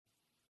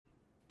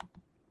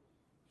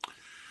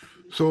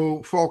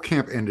So, fall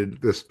camp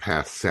ended this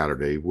past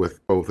Saturday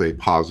with both a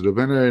positive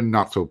and a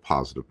not so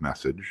positive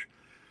message.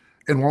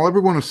 And while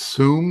everyone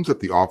assumes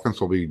that the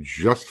offense will be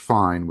just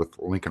fine with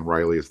Lincoln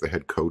Riley as the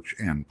head coach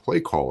and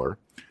play caller,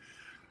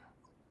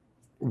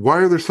 why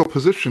are there still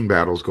position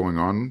battles going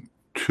on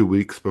 2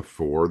 weeks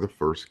before the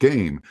first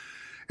game?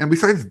 And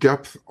besides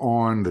depth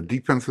on the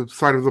defensive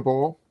side of the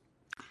ball,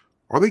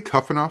 are they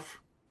tough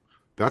enough?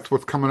 That's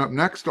what's coming up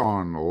next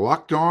on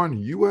Locked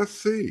On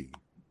USC.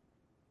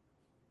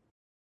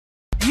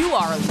 You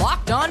are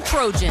Locked On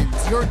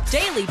Trojans, your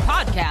daily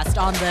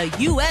podcast on the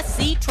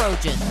USC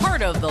Trojans,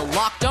 part of the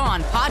Locked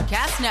On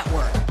Podcast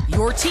Network,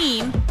 your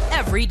team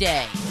every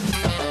day.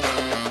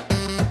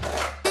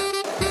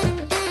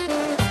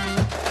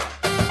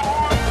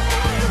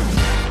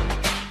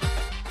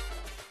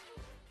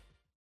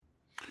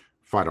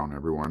 Fight on,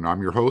 everyone.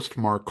 I'm your host,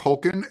 Mark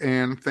Culkin,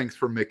 and thanks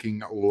for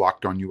making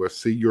Locked On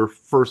USC your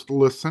first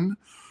listen,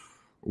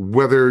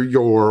 whether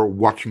you're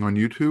watching on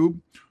YouTube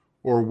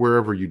or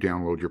wherever you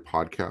download your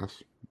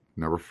podcasts.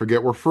 Never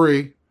forget we're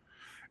free,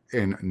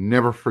 and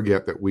never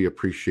forget that we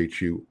appreciate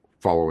you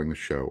following the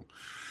show.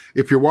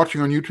 If you're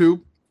watching on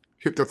YouTube,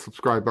 hit that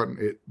subscribe button.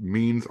 It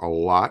means a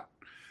lot.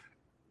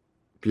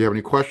 If you have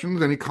any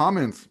questions, any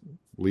comments,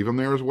 leave them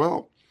there as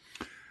well.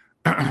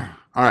 All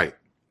right.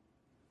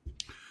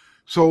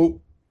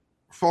 So,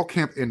 fall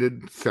camp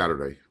ended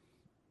Saturday,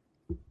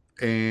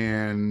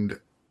 and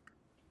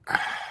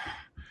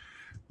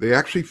they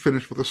actually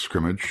finished with a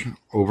scrimmage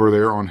over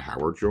there on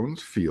Howard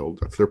Jones Field.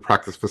 That's their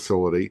practice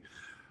facility.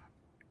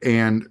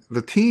 And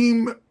the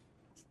team,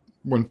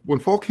 when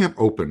fall camp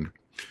opened,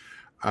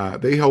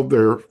 they held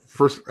their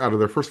first, out of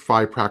their first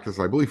 5 practices,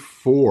 I believe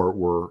 4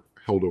 were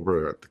held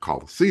over at the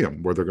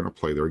Coliseum where they're going to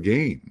play their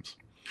games.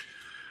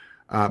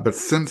 But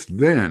since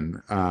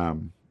then,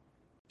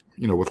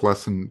 with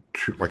less than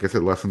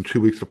 2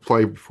 weeks to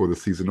play before the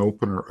season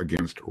opener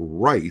against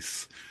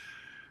Rice,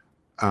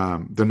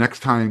 the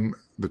next time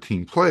the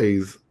team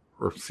plays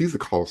or sees the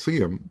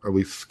Coliseum, at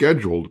least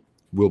scheduled,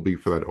 will be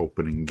for that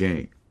opening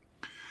game.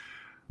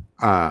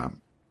 Now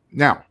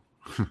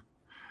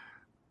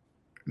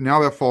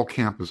that fall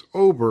camp is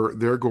over,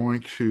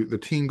 the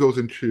team goes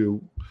into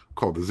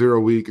called the 0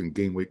 week and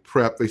game week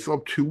prep. They still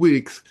have 2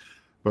 weeks,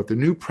 but the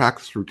new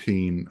practice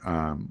routine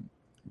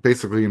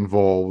basically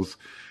involves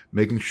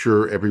making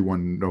sure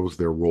everyone knows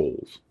their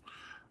roles.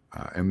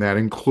 And that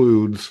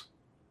includes,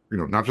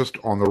 not just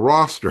on the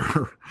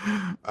roster,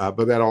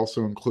 but that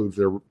also includes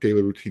their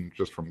daily routine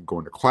just from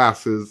going to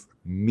classes,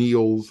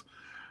 meals,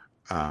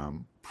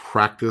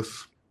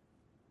 practice,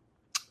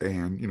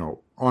 and,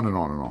 on and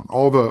on and on.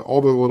 All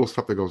the little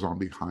stuff that goes on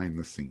behind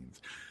the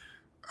scenes.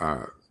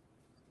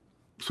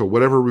 So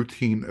whatever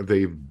routine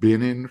they've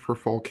been in for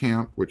fall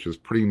camp, which has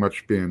pretty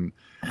much been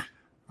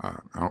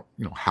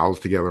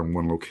housed together in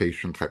one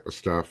location type of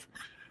stuff,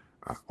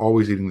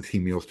 always eating the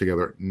team meals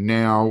together.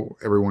 Now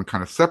everyone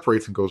kind of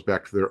separates and goes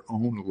back to their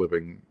own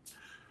living,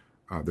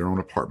 their own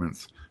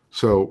apartments.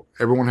 So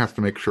everyone has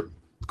to make sure,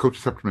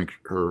 coaches have to make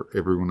sure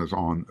everyone is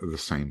on the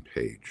same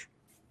page.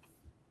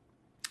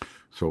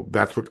 So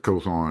that's what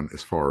goes on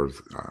as far as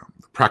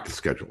the practice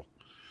schedule.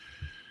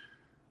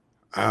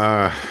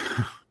 Now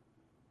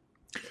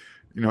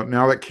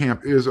that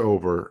camp is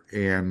over,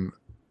 and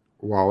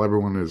while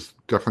everyone is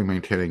definitely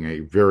maintaining a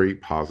very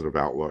positive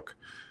outlook,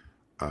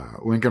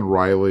 Lincoln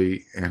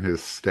Riley and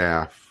his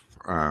staff,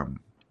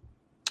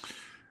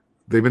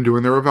 they've been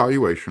doing their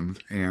evaluations,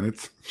 and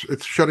it's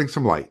shedding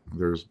some light.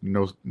 There's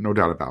no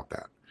doubt about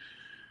that.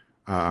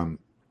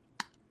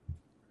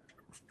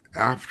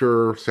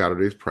 After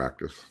Saturday's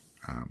practice,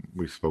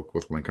 we spoke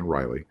with Lincoln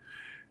Riley,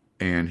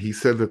 and he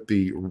said that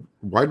the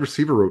wide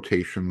receiver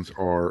rotations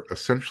are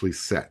essentially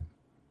set.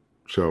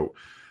 So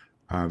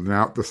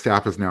now the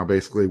staff is now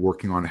basically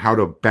working on how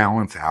to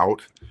balance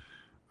out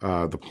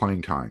the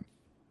playing time.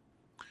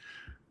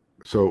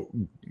 So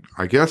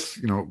I guess,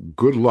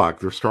 good luck.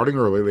 They're starting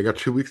early. They got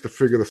 2 weeks to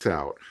figure this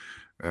out.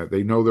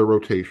 They know their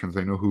rotations.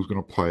 They know who's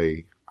going to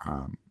play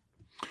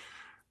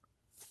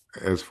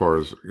as far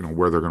as,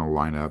 where they're going to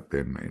line up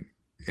and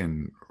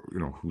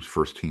who's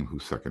first team,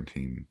 who's second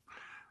team,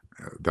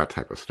 that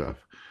type of stuff.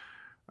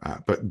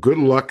 But good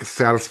luck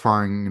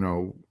satisfying,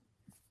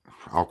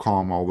 I'll call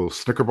them all those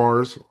Snicker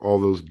bars, all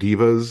those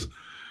divas,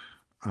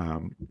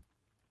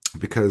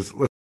 because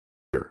let's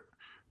here,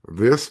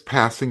 this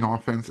passing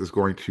offense is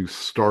going to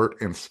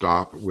start and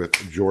stop with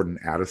Jordan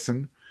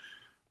Addison,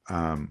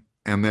 and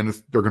then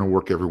they're going to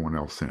work everyone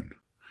else in.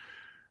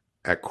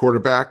 At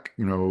quarterback,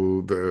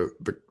 the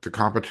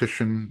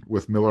competition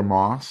with Miller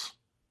Moss,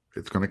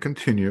 it's going to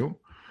continue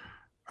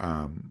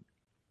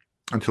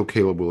until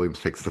Caleb Williams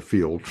takes the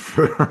field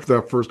for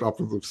that first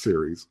offensive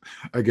series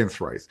against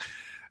Rice.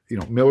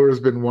 Miller has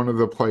been one of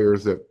the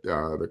players that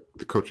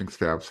the coaching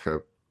staff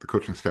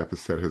has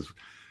said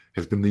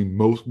has been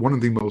one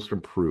of the most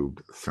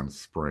improved since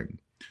spring.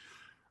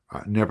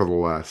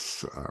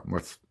 Nevertheless,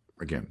 let's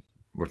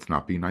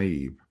not be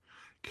naive.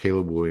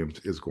 Caleb Williams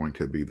is going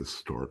to be the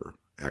starter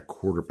at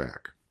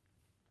quarterback.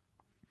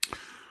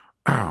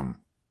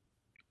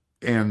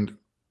 And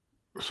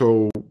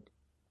so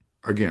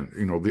again,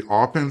 the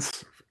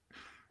offense,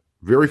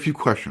 very few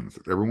questions.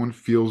 Everyone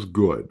feels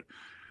good.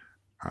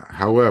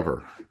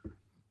 However,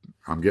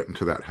 I'm getting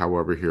to that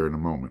however here in a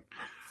moment.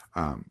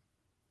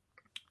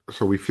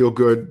 So we feel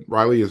good.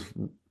 Riley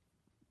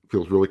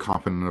feels really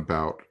confident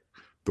about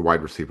the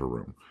wide receiver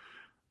room.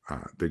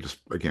 They just,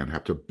 again,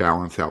 have to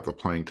balance out the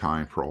playing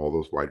time for all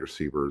those wide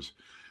receivers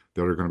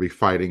that are going to be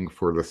fighting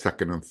for the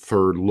second and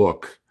third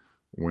look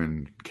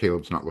when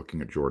Caleb's not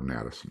looking at Jordan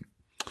Addison.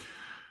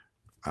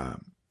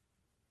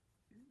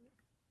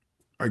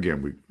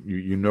 Again,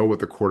 you know what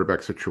the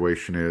quarterback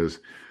situation is.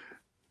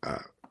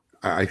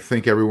 I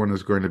think everyone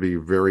is going to be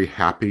very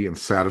happy and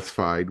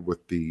satisfied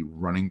with the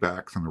running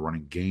backs and the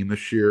running game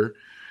this year.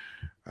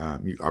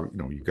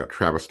 You've got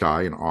Travis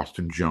Dye and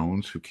Austin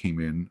Jones, who came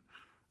in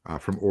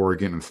from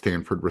Oregon and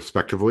Stanford,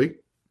 respectively.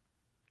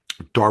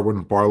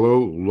 Darwin Barlow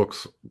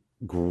looks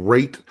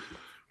great.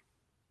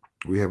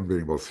 We haven't been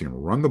able to see him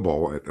run the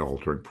ball at all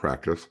during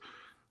practice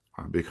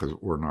because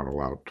we're not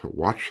allowed to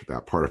watch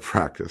that part of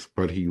practice.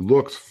 But he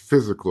looks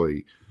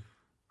physically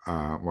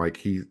like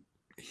he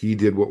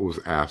did what was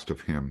asked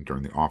of him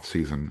during the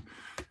offseason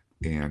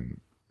and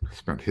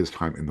spent his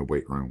time in the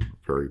weight room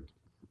very,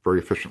 very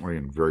efficiently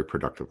and very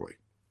productively.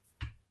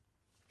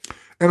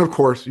 And of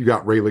course, you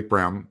got Rayleigh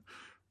Brown,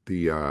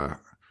 the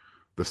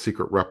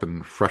secret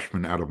weapon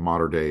freshman out of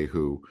Mater Dei,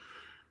 who,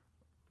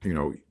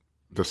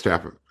 the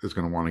staff is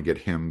going to want to get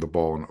him the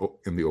ball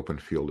in the open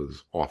field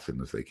as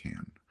often as they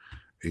can.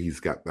 He's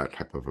got that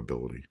type of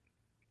ability.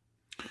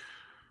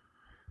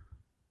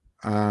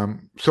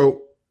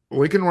 So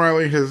Lincoln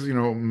Riley has,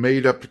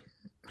 made up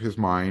his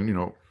mind,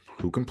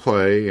 who can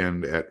play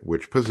and at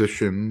which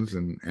positions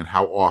and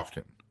how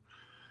often.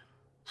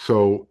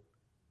 So,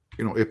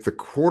 if the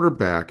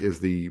quarterback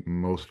is the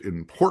most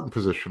important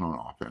position on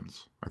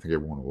offense, I think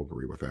everyone will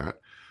agree with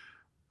that.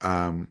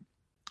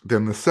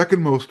 Then the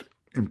second most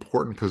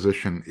important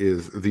position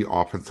is the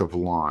offensive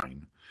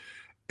line.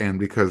 And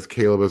because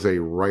Caleb is a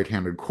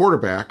right-handed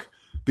quarterback,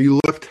 the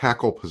left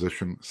tackle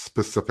position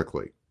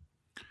specifically.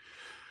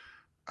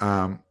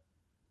 No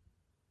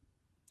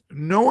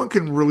one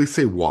can really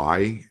say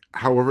why.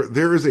 However,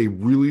 there is a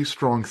really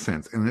strong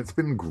sense, and it's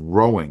been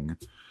growing,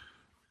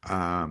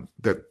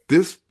 that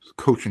this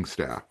coaching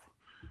staff,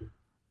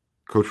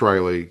 Coach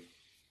Riley,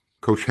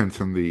 Coach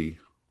Henson, the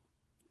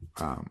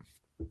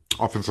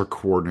offensive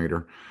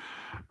coordinator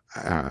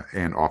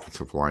and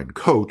offensive line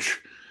coach,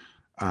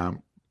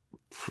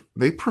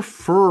 they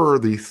prefer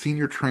the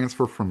senior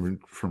transfer from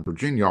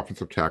Virginia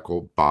offensive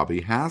tackle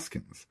Bobby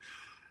Haskins.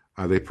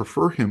 They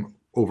prefer him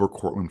over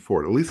Courtland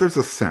Ford. At least there's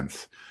a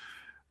sense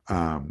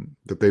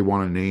that they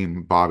want to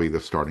name Bobby the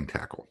starting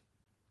tackle.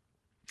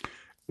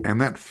 And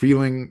that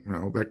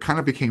feeling, that kind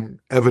of became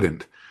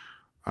evident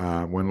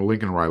when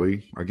Lincoln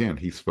Riley, again,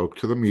 he spoke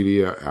to the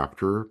media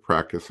after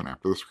practice and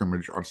after the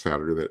scrimmage on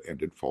Saturday that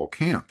ended fall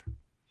camp.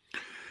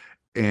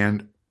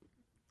 And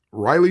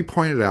Riley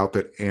pointed out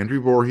that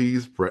Andrew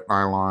Voorhees, Brett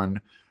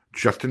Nylon,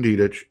 Justin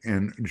Dedich,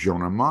 and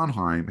Jonah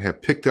Monheim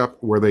have picked up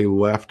where they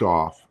left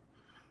off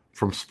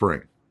from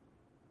spring.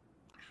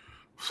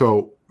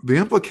 So the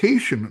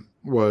implication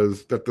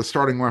was that the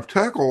starting left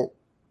tackle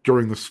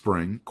during the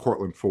spring,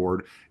 Courtland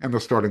Ford, and the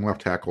starting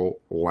left tackle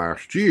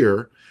last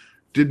year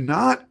did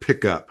not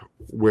pick up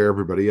where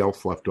everybody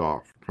else left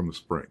off from the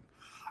spring.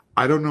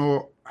 I don't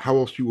know how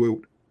else you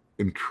would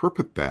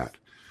interpret that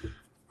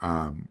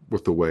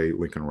with the way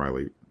Lincoln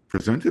Riley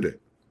presented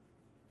it.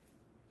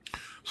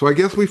 So I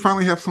guess we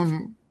finally have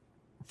some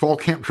fall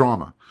camp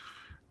drama.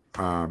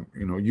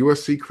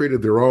 USC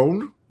created their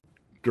own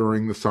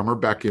during the summer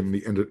back at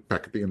the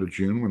end of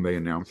June when they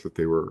announced that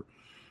they were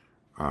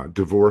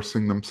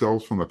divorcing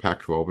themselves from the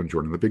Pac-12 and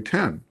joining the Big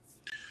Ten.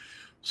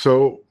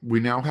 So we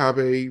now have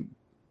a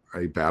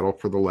battle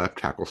for the left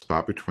tackle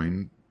spot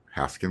between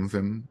Haskins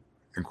and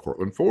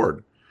Courtland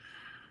Ford.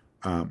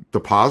 The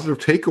positive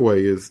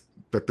takeaway is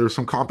that there's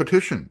some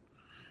competition.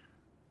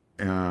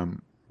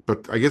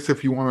 But I guess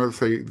if you want to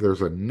say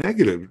there's a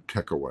negative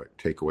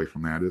takeaway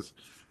from that is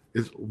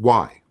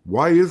why?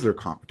 Why is there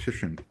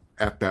competition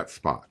at that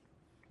spot?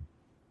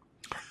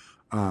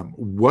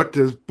 What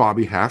does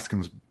Bobby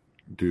Haskins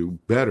do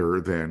better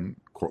than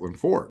Courtland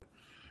Ford?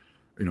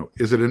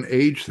 Is it an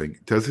age thing?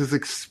 Does his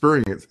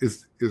experience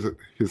is it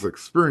his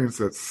experience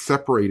that's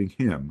separating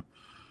him,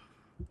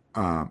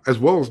 as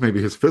well as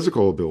maybe his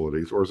physical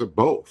abilities, or is it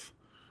both?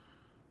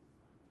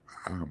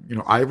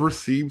 I've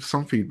received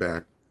some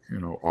feedback,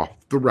 off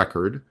the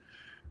record,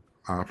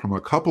 from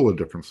a couple of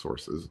different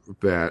sources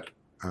that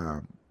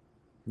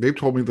they've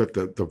told me that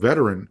the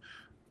veteran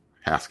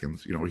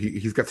Haskins,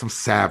 he's got some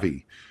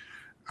savvy,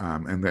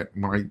 and that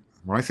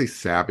when I say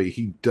savvy,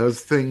 he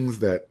does things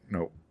that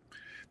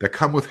that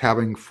come with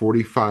having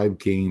 45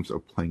 games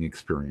of playing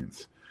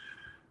experience.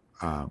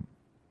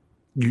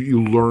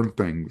 You learn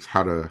things,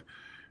 how to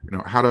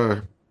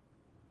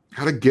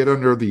get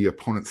under the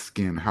opponent's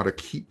skin, how to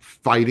keep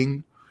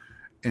fighting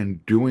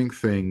and doing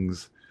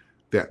things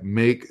that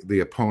make the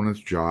opponent's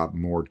job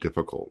more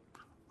difficult.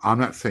 I'm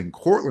not saying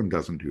Courtland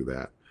doesn't do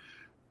that,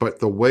 but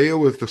the way it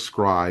was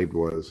described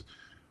was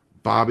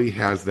Bobby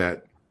has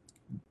that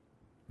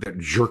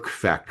jerk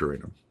factor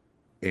in him.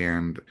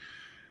 And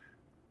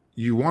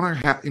you want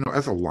to have,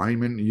 as a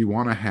lineman, you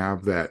want to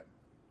have that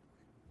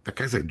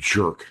guy's a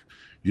jerk.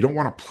 You don't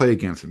want to play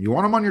against him. You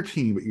want him on your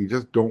team, but you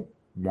just don't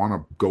want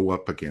to go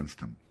up against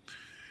him.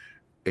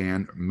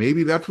 And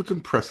maybe that's what's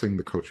impressing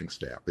the coaching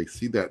staff. They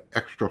see that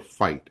extra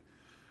fight.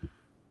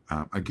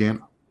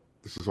 Again,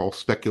 this is all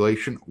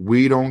speculation.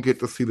 We don't get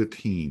to see the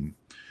team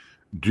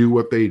do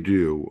what they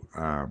do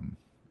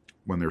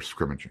when they're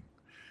scrimmaging.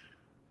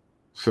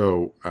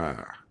 So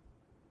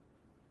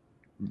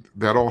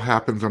that all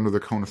happens under the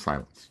cone of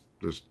silence.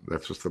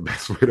 That's just the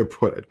best way to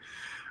put it.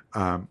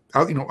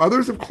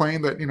 Others have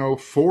claimed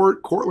that,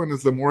 Courtland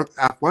is the more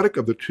athletic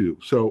of the two.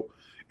 So,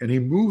 and he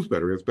moves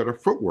better, he has better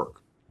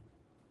footwork.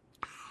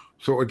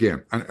 So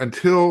again,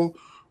 until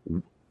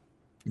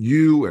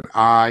you and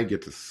I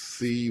get to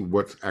see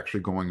what's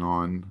actually going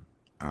on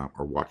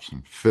or watch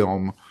some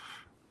film,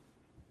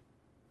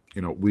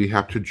 we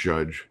have to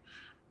judge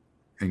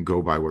and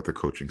go by what the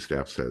coaching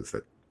staff says,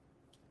 that,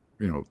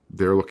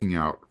 they're looking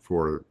out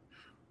for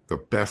the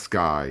best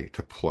guy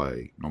to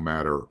play, no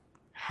matter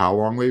how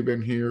long they've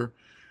been here.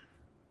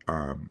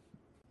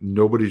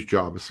 Nobody's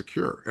job is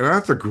secure. And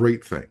that's a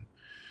great thing.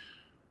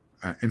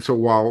 And so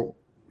while,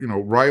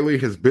 Riley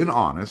has been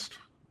honest,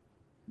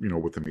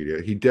 with the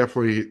media, he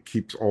definitely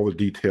keeps all the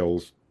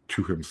details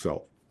to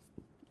himself.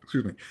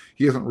 Excuse me.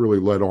 He hasn't really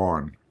let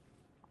on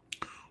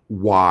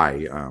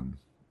why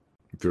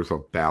there's a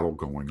battle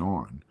going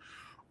on,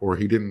 or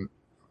he didn't,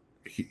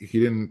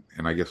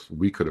 and I guess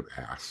we could have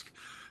asked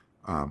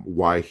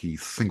why he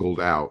singled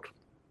out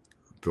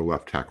the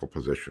left tackle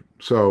position.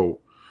 So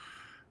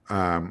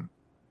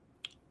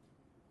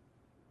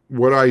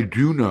what I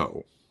do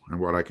know and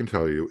what I can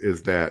tell you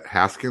is that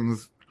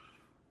Haskins,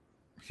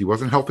 he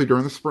wasn't healthy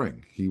during the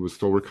spring. He was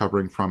still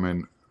recovering from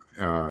an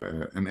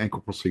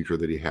ankle procedure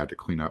that he had to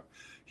clean up.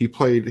 He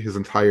played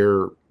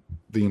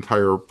the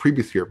entire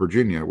previous year at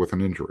Virginia with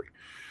an injury.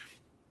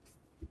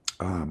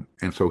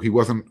 And so he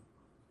wasn't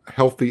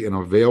healthy and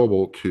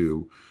available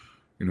to,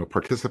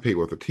 participate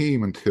with the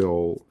team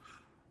until,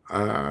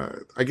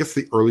 I guess,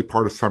 the early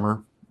part of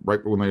summer, right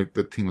when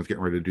the team was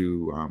getting ready to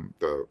do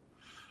the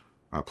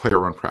player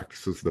run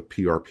practices, the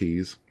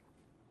PRPs.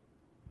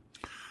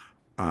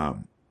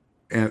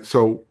 And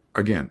so,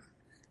 again,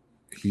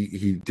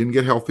 he didn't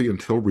get healthy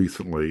until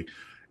recently,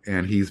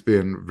 and he's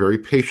been very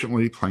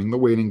patiently playing the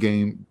waiting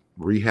game,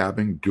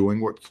 rehabbing,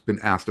 doing what's been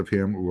asked of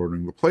him,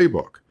 learning the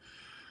playbook.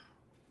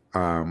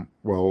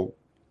 Well,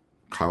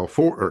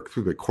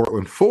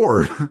 Courtland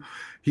Ford,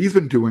 he's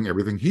been doing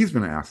everything he's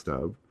been asked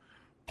of,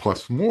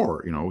 plus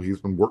more. He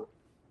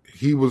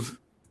was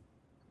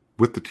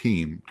with the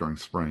team during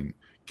spring,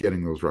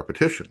 getting those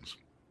repetitions.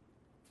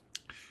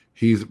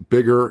 He's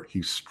bigger,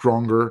 he's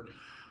stronger,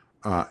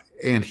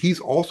 and he's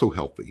also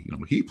healthy.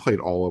 He played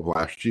all of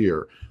last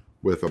year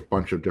with a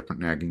bunch of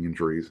different nagging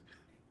injuries,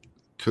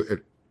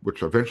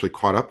 which eventually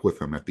caught up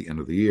with him at the end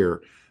of the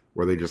year,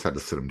 where they just had to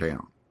sit him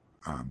down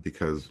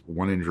because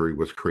one injury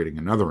was creating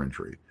another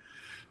injury.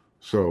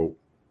 So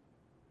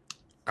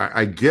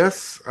I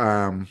guess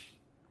by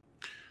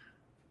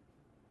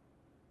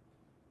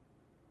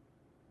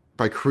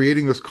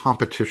creating this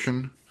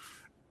competition,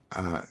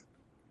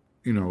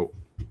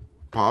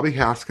 Bobby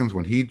Haskins,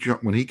 when he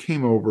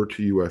came over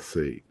to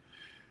USC,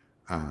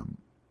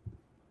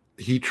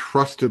 he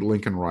trusted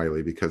Lincoln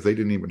Riley because they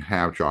didn't even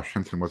have Josh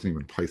Henson, wasn't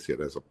even placed yet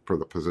for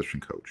the position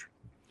coach.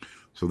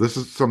 So this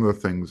is some of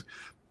the things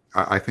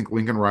I think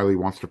Lincoln Riley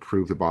wants to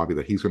prove to Bobby,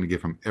 that he's going to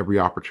give him every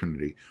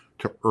opportunity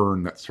to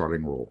earn that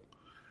starting role.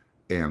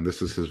 And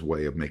this is his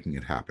way of making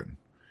it happen.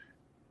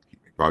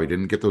 Bobby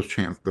didn't get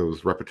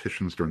those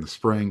repetitions during the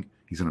spring.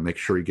 He's going to make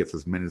sure he gets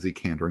as many as he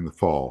can during the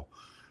fall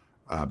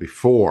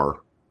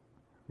before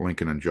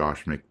Lincoln and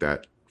Josh make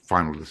that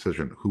final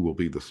decision who will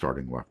be the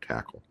starting left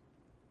tackle.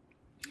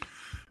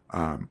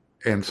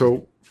 And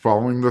so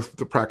following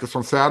the practice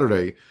on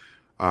Saturday,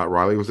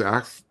 Riley was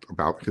asked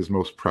about his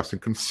most pressing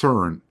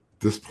concern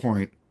this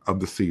point of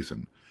the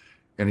season.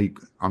 And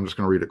I'm just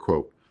going to read a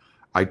quote.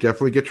 "I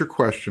definitely get your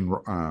question.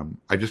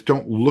 I just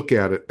don't look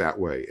at it that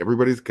way.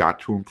 Everybody's got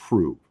to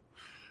improve.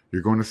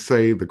 You're going to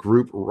say the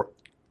group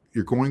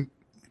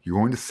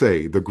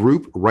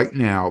right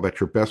now, that's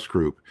your best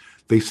group,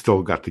 they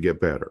still got to get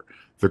better.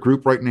 The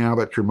group right now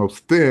that's your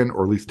most thin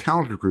or least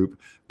talented group,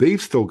 they've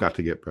still got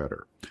to get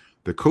better.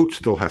 The coach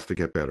still has to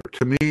get better.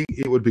 To me,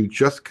 it would be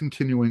just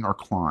continuing our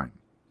climb.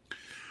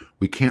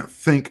 We can't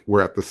think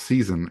we're at the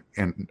season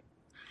and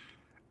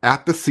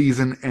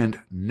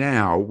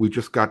now we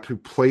just got to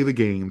play the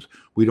games.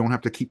 We don't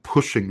have to keep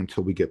pushing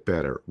until we get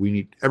better. We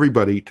need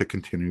everybody to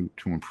continue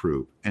to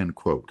improve," end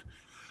quote.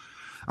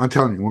 I'm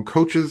telling you, when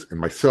coaches and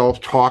myself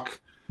talk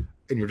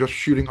and you're just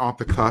shooting off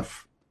the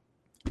cuff,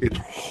 it's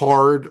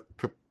hard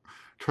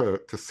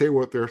to say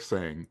what they're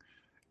saying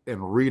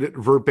and read it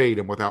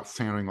verbatim without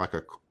sounding like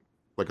a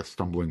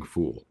stumbling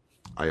fool.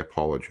 I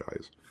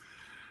apologize.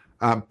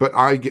 But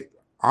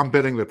I'm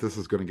betting that this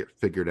is going to get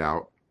figured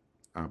out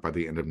by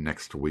the end of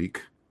next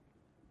week.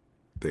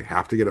 They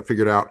have to get it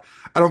figured out.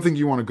 I don't think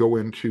you want to go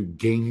into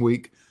game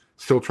week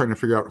still trying to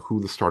figure out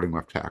who the starting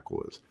left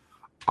tackle is.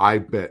 I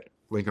bet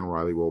Lincoln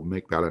Riley will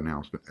make that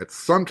announcement at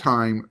some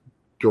time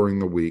during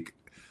the week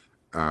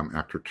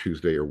after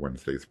Tuesday or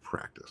Wednesday's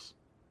practice.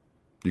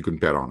 You can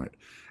bet on it.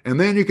 And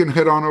then you can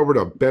head on over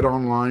to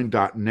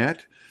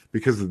betonline.net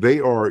because they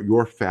are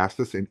your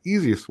fastest and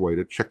easiest way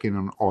to check in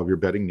on all of your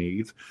betting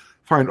needs.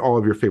 Find all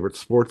of your favorite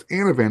sports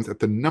and events at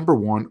the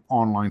 #1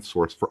 online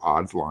source for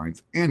odds,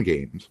 lines, and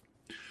games.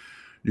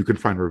 You can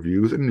find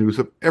reviews and news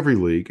of every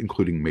league,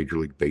 including Major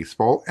League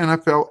Baseball,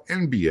 NFL,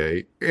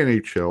 NBA,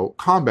 NHL,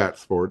 combat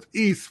sports,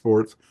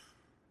 esports,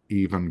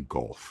 even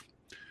golf.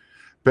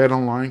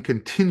 BetOnline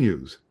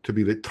continues to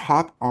be the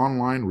top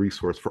online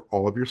resource for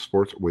all of your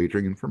sports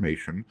wagering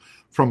information.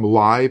 From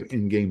live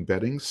in-game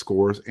betting,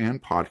 scores,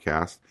 and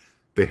podcasts,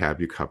 they have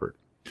you covered.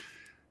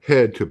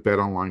 Head to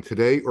BetOnline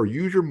today or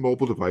use your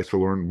mobile device to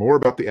learn more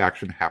about the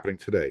action happening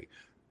today.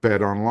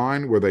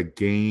 BetOnline, where the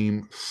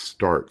game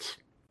starts.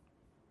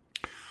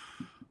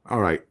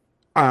 All right.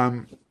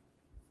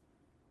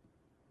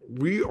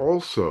 We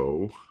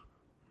also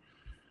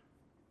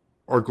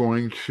are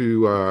going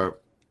to,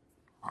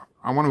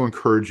 I want to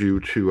encourage you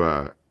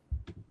to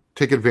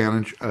take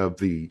advantage of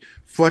the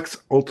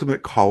Flex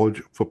Ultimate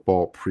College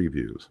Football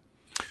Previews.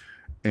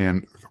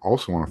 And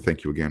also want to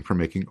thank you again for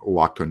making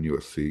Locked on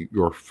USC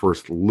your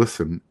first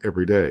listen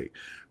every day.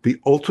 The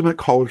Ultimate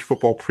College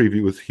Football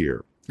Preview is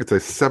here. It's a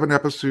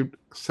 7-episode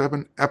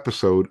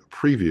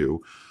preview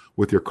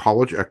with your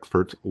college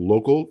experts,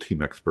 local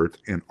team experts,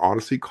 and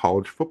Odyssey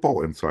College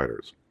football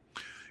insiders.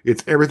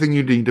 It's everything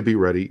you need to be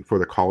ready for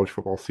the college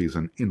football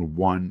season in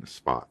one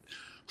spot.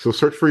 So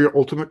search for your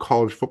Ultimate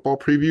College Football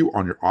Preview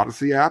on your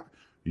Odyssey app,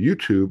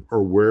 YouTube,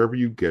 or wherever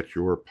you get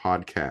your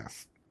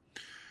podcasts.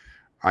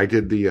 I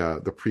did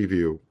the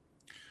preview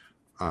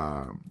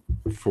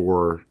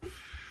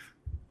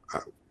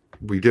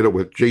we did it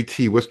with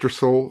JT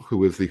Wistersol,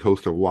 who is the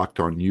host of Locked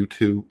on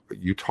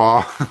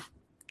Utah,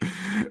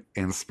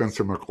 and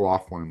Spencer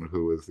McLaughlin,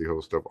 who is the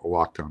host of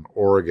Locked on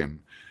Oregon.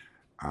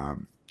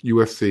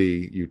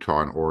 USC,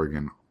 Utah, and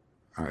Oregon,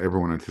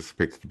 everyone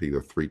anticipates to be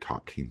the 3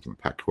 top teams in the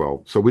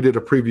Pac-12. So we did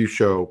a preview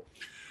show.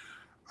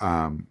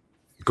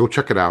 Go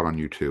check it out on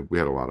YouTube. We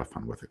had a lot of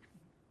fun with it.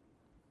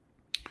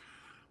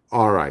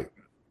 All right.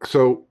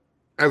 So,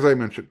 as I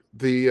mentioned,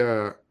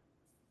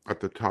 at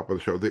the top of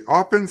the show, the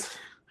offense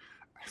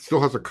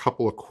still has a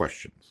couple of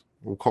questions.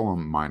 We'll call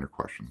them minor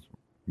questions.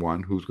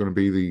 One, who's going to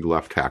be the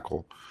left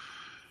tackle?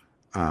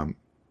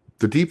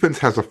 The defense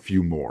has a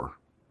few more.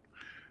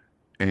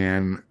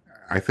 And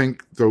I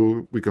think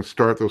though we can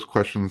start those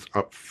questions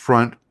up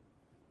front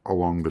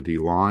along the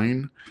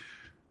D-line.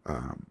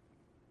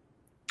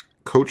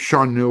 Coach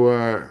Shaun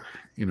Nua,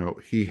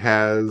 he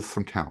has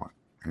some talent,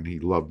 and he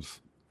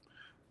loves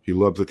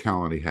the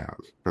talent he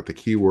has. But the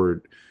key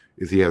word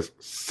is he has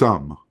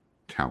some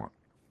talent.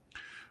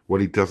 What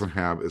he doesn't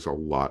have is a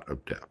lot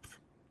of depth.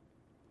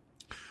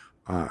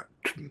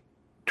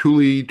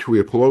 Tuli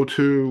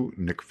Tuipulotu,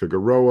 Nick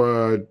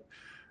Figueroa,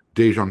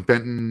 Dejon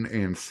Benton,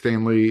 and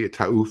Stanley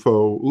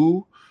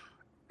Taufo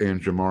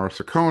and Jamar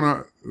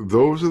Sakona.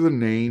 Those are the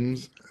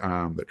names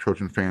that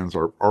Trojan fans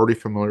are already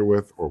familiar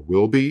with or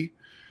will be.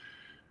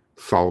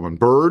 Solomon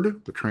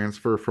Byrd, the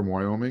transfer from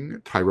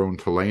Wyoming. Tyrone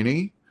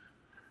Taleni,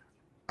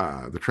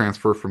 the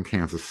transfer from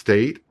Kansas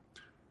State.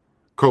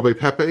 Kobe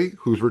Pepe,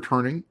 who's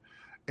returning.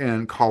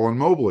 And Colin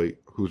Mobley,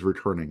 who's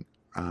returning.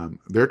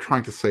 They're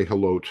trying to say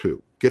hello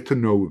to. Get to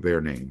know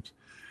their names.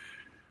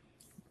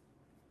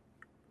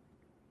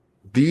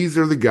 These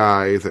are the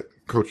guys that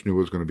Coach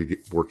Nua is going to be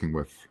working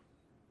with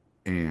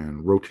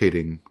and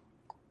rotating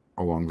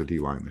along the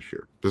D-line this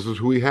year. This is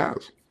who he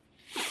has.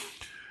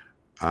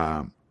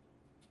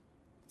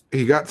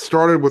 He got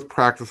started with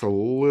practice a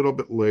little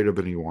bit later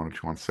than he wanted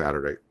to on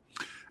Saturday.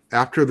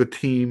 After the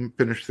team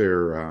finished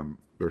their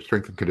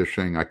strength and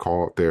conditioning, I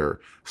call it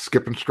their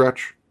skip and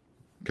stretch,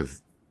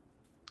 because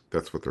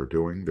that's what they're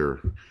doing.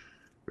 They're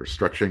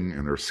stretching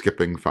and they're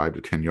skipping 5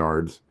 to 10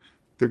 yards.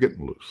 They're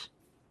getting loose.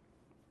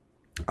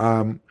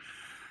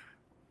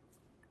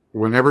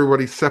 When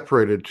everybody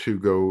separated to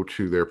go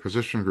to their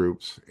position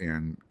groups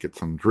and get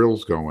some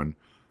drills going,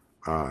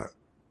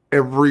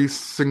 every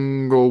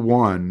single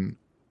one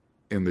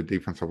in the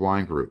defensive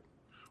line group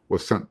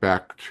was sent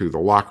back to the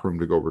locker room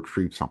to go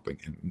retrieve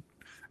something.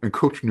 And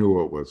Coach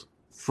Nua was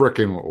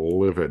freaking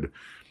livid.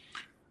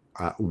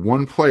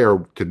 One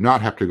player did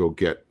not have to go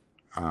get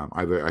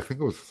either, I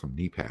think it was some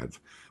knee pads,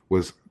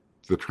 was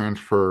the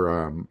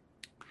transfer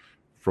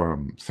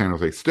from San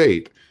Jose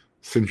State,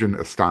 Sinjin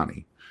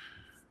Astani.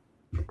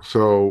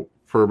 So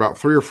for about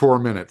 3 or 4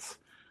 minutes,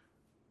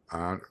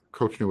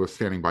 Coach Nua was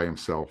standing by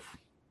himself,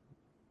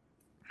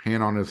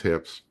 hand on his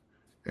hips,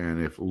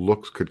 and if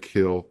looks could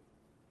kill,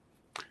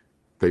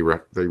 they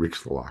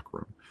reached the locker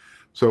room.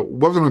 So it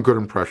wasn't a good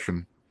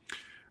impression.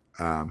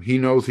 He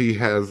knows he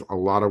has a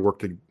lot of work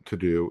to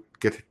do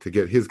to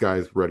get his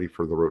guys ready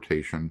for the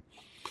rotation,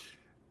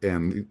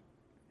 and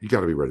you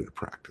got to be ready to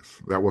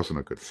practice. That wasn't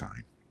a good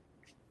sign.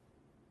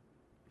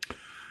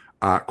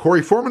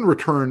 Corey Foreman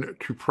returned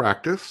to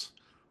practice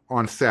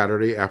on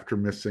Saturday after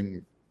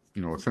missing,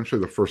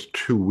 essentially the first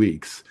 2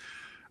 weeks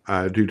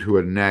due to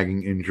a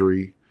nagging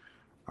injury,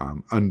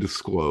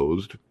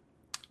 undisclosed,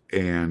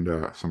 and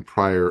some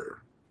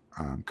prior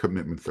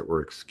commitments that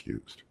were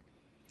excused.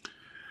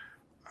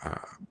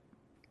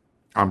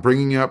 I'm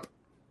bringing up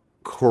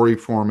Corey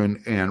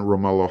Foreman and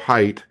Romello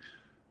Height.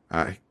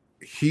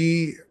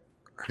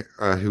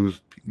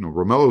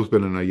 Romello's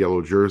been in a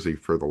yellow jersey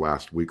for the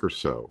last week or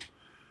so.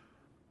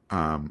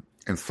 And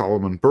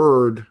Solomon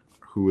Byrd,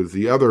 who is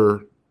the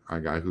other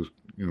guy who's,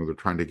 they're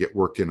trying to get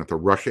worked in at the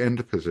rush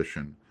end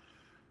position.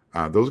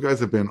 Those guys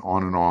have been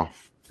on and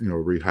off,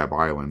 Rehab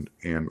Island.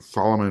 And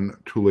Solomon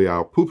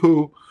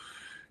Tuliaupupu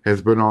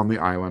has been on the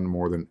island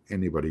more than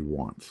anybody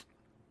wants.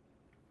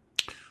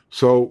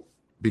 So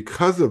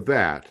because of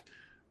that,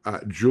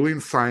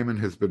 Julian Simon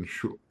has been,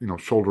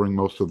 shouldering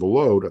most of the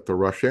load at the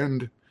rush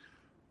end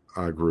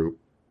group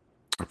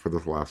for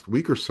this last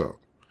week or so.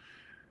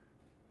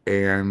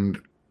 And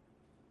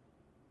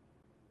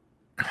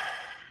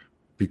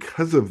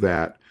because of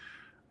that,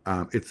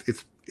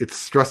 it's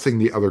stressing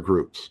the other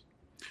groups.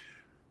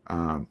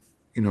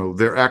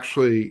 They're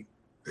actually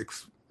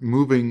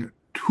moving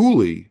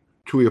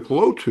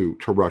Tuiapelotu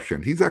to rush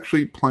in. He's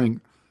actually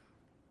playing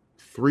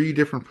 3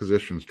 different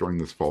positions during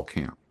this fall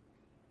camp: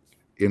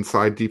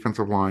 inside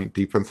defensive line,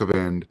 defensive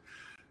end,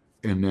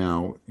 and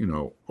now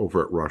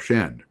over at rush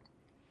end.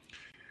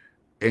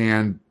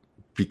 And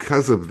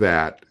because of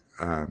that,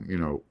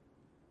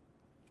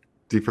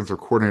 defensive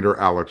coordinator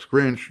Alex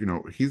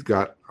Grinch, he's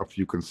got a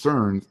few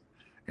concerns,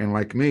 and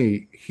like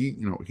me,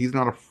 he's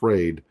not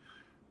afraid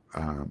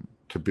of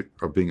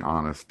being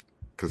honest,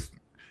 because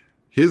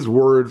his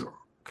words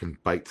can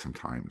bite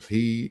sometimes.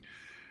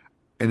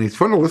 And he's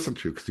fun to listen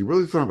to because he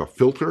really doesn't have a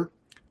filter,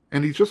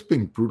 and he's just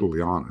being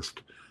brutally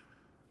honest.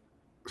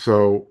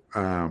 So,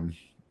 and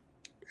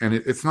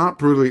it's not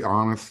brutally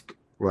honest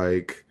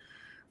like,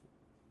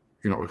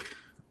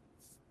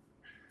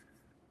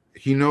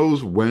 he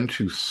knows when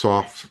to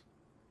soft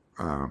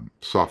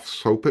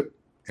soap it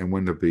and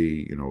when to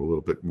be, a little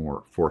bit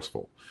more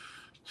forceful.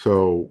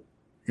 So,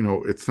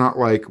 it's not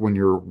like when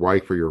your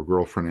wife or your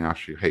girlfriend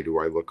asks you, "Hey, do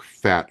I look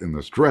fat in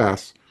this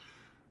dress?"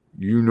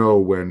 You know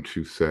when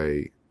to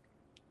say,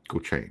 "Go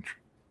change,"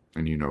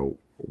 and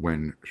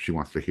when she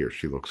wants to hear,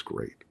 "She looks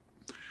great."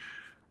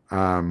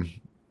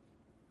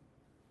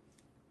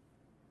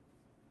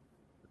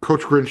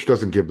 Coach Grinch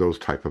doesn't give those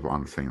type of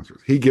honest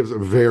answers. He gives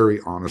very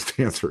honest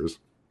answers.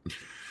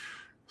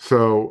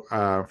 So,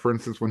 for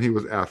instance, when he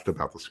was asked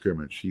about the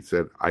scrimmage, he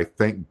said, "I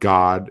thank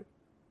God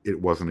it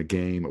wasn't a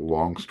game,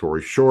 long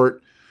story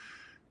short,"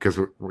 because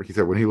he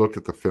said when he looked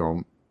at the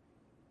film,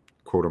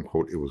 quote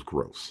unquote, it was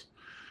gross.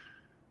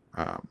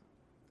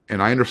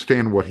 And I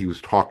understand what he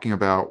was talking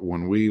about.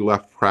 When we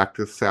left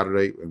practice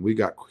Saturday, and we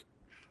got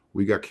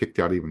kicked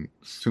out even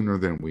sooner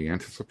than we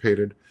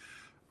anticipated.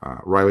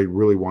 Riley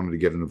really wanted to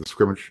get into the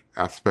scrimmage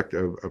aspect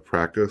of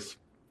practice.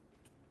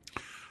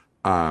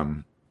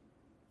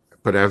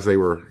 But as they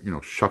were,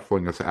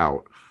 shuffling us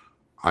out,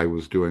 I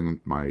was doing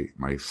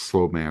my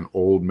slow man,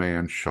 old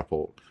man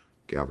shuffle,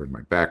 gathering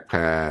my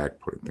backpack,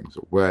 putting things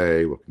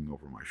away, looking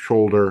over my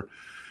shoulder.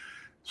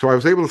 So I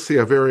was able to see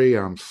a very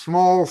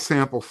small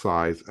sample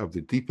size of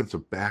the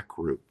defensive back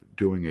group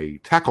doing a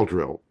tackle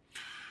drill.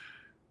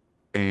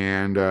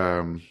 And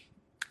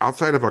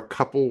outside of a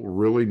couple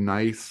really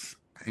nice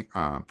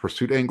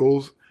pursuit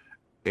angles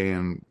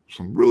and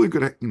some really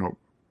good,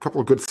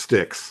 couple of good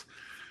sticks,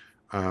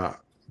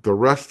 the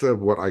rest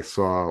of what I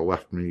saw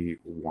left me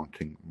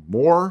wanting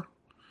more,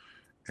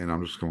 and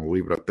I'm just going to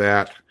leave it at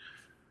that.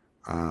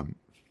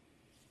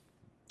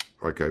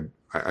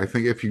 I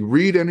think if you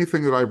read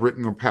anything that I've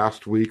written the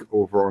past week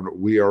over on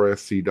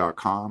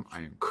wearesc.com,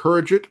 I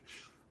encourage it.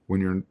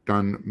 When you're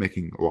done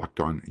making Locked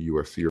On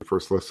USC your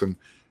first listen,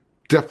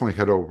 definitely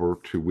head over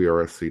to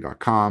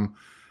wearesc.com.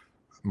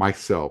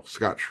 Myself,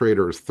 Scott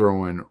Schrader, is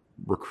throwing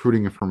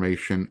recruiting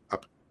information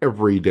up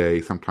every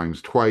day,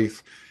 sometimes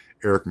twice.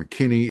 Eric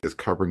McKinney is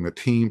covering the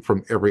team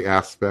from every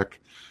aspect.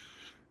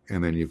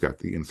 And then you've got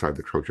the Inside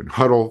the Trojan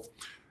Huddle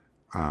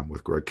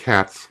with Greg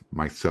Katz,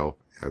 myself,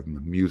 and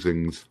the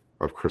musings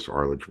of Chris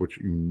Arledge, which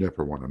you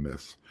never want to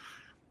miss.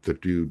 The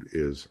dude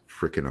is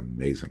freaking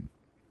amazing.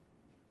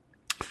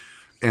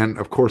 And,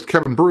 of course,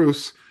 Kevin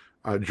Bruce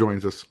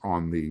joins us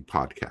on the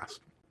podcast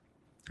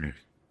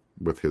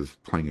with his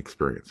playing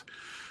experience.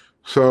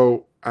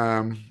 So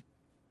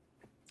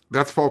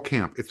that's fall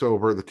camp. It's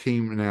over. The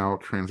team now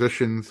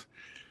transitions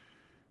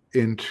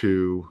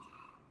into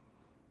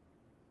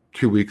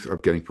 2 weeks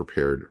of getting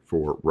prepared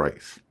for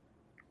Rice.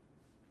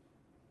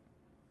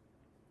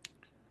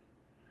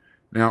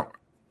 Now,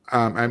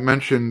 I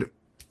mentioned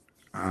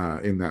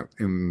in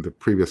the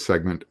previous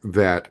segment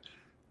that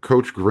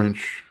Coach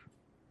Grinch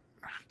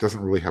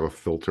doesn't really have a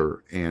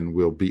filter and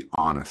will be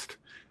honest.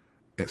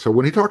 And so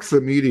when he talks to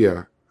the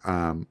media,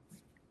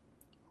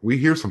 we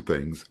hear some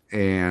things,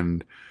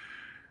 and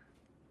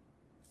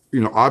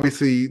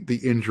obviously the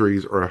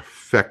injuries are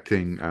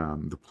affecting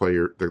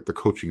the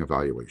coaching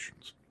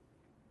evaluations.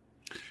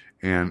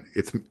 And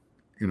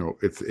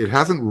it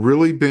hasn't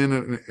really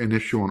been an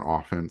issue on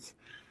offense.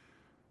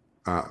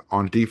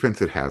 On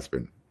defense, it has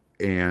been.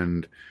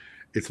 And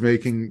it's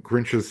making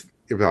Grinch's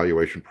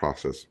evaluation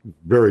process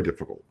very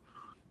difficult.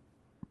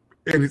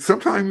 And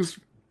sometimes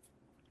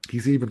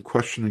he's even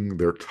questioning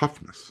their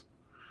toughness.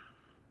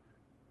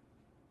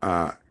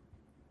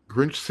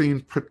 Grinch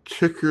seemed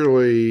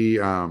particularly,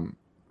 I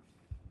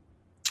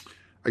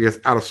guess,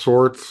 out of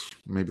sorts.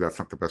 Maybe that's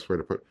not the best way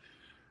to put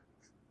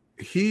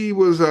it. He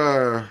was,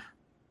 let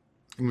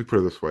me put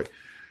it this way.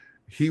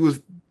 He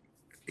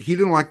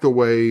didn't like the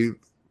way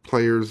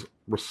players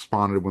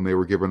responded when they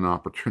were given an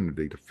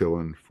opportunity to fill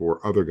in for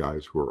other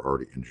guys who were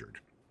already injured.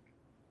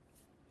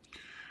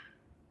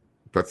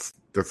 That's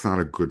not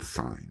a good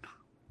sign.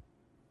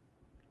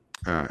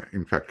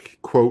 In fact,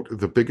 quote,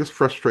 the biggest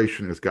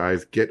frustration is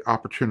guys get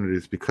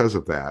opportunities because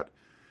of that,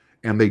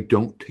 and they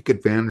don't take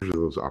advantage of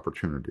those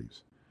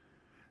opportunities.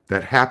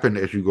 That happen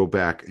as you go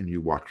back and you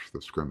watch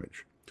the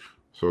scrimmage.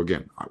 So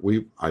again,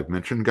 I've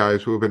mentioned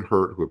guys who have been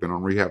hurt, who have been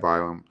on rehab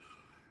island,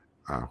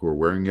 who are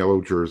wearing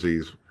yellow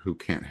jerseys, who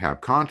can't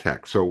have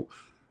contact. So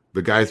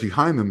the guys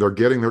behind them, they're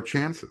getting their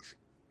chances.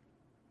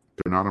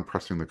 They're not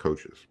impressing the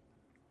coaches.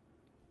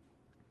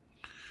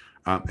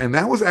 And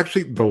that was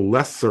actually the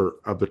lesser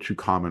of the two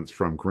comments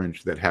from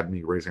Grinch that had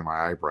me raising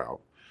my eyebrow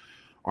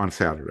on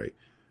Saturday.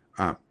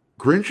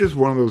 Grinch is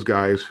one of those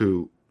guys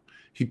who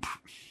he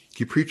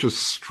preaches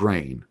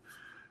strain,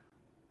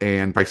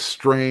 and by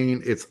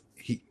strain, it's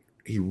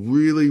he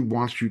really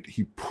wants you.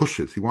 He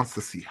pushes. He wants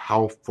to see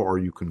how far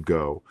you can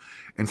go,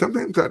 and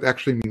sometimes that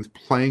actually means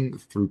playing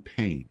through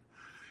pain.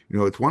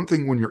 It's one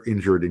thing when you're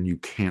injured and you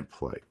can't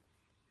play,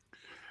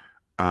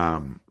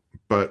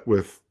 but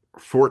with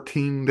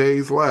 14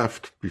 days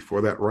left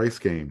before that Rice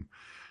game,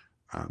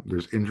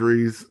 there's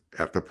injuries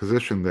at the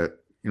position that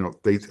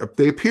they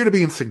appear to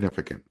be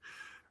insignificant.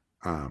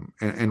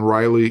 And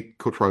Riley,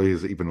 Coach Riley,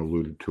 has even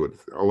alluded to it.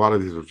 A lot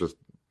of these are just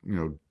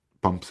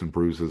bumps and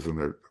bruises, and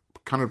they're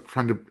kind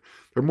of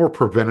they're more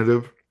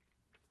preventative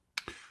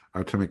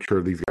to make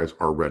sure these guys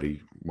are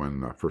ready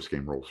when the first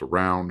game rolls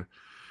around.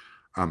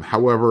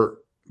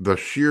 However, the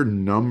sheer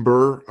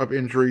number of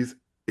injuries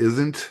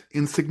isn't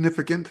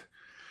insignificant.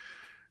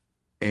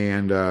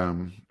 And,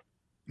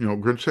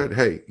 Grinch said,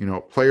 hey,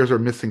 players are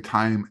missing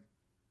time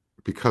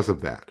because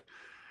of that.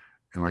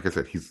 And like I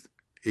said,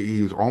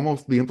 he's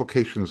almost, the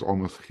implication is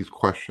almost, he's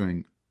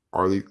questioning,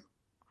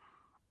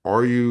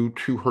 are you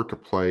too hurt to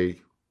play?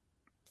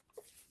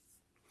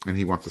 And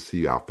he wants to see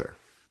you out there.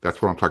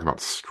 That's what I'm talking about,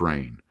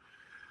 strain.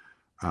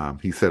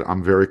 He said,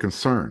 I'm very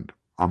concerned.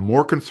 I'm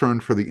more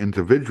concerned for the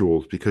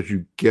individuals because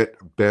you get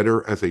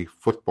better as a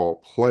football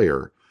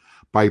player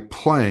by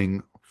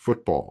playing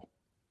football.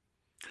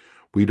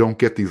 We don't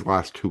get these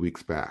last 2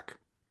 weeks back.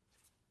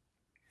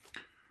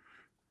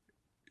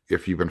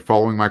 If you've been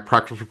following my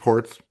practice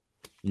reports,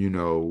 you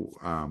know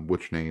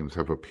which names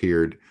have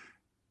appeared.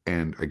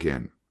 And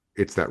again,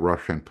 it's that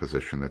rush end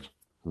position that's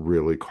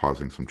really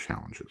causing some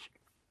challenges.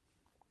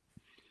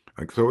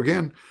 So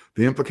again,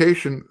 the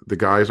implication, the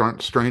guys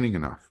aren't straining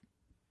enough.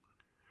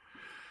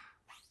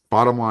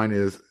 Bottom line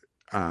is,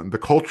 the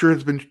culture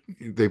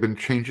they've been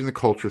changing the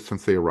culture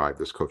since they arrived,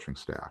 this coaching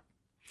staff.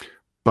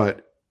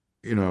 But,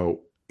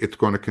 it's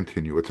going to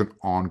continue. It's an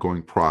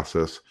ongoing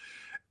process.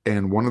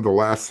 And one of the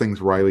last things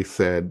Riley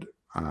said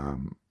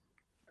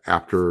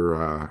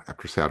after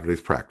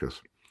Saturday's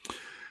practice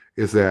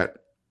is that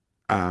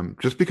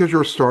just because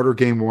you're a starter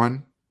game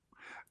 1,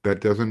 that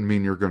doesn't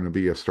mean you're going to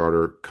be a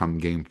starter come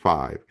game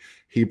 5.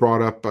 He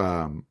brought up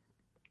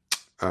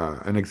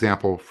an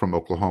example from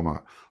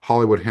Oklahoma,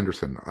 Hollywood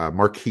Henderson,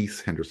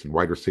 Marquise Henderson,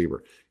 wide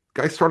receiver.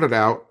 Guy started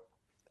out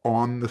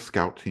on the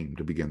scout team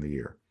to begin the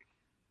year.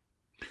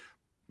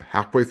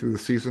 Halfway through the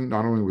season,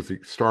 not only was he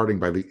starting,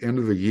 by the end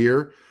of the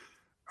year,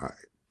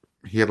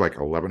 he had like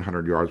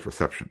 1,100 yards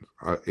receptions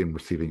in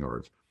receiving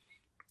yards.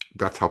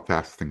 That's how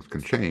fast things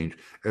can change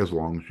as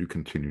long as you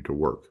continue to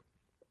work.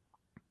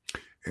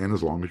 And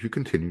as long as you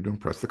continue to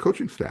impress the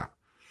coaching staff.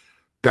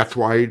 That's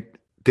why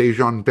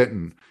Dejon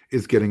Benton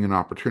is getting an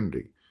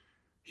opportunity.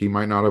 He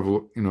might not have,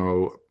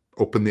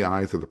 opened the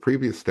eyes of the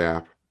previous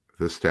staff.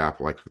 This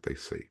staff likes what they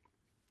see.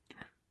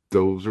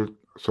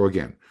 So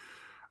again,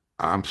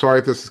 I'm sorry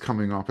if this is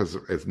coming off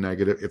as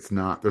negative. It's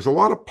not. There's a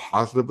lot of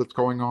positive that's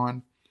going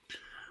on,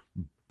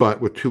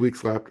 but with 2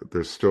 weeks left,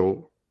 there's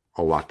still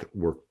a lot of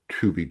work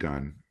to be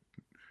done.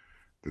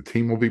 The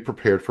team will be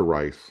prepared for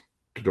Rice.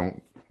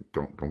 Don't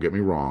get me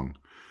wrong,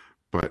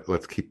 but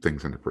let's keep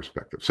things into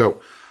perspective.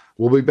 So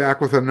we'll be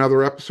back with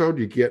another episode.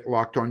 You get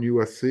Locked On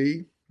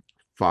USC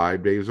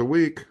 5 days a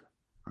week.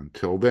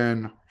 Until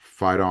then,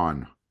 fight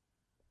on.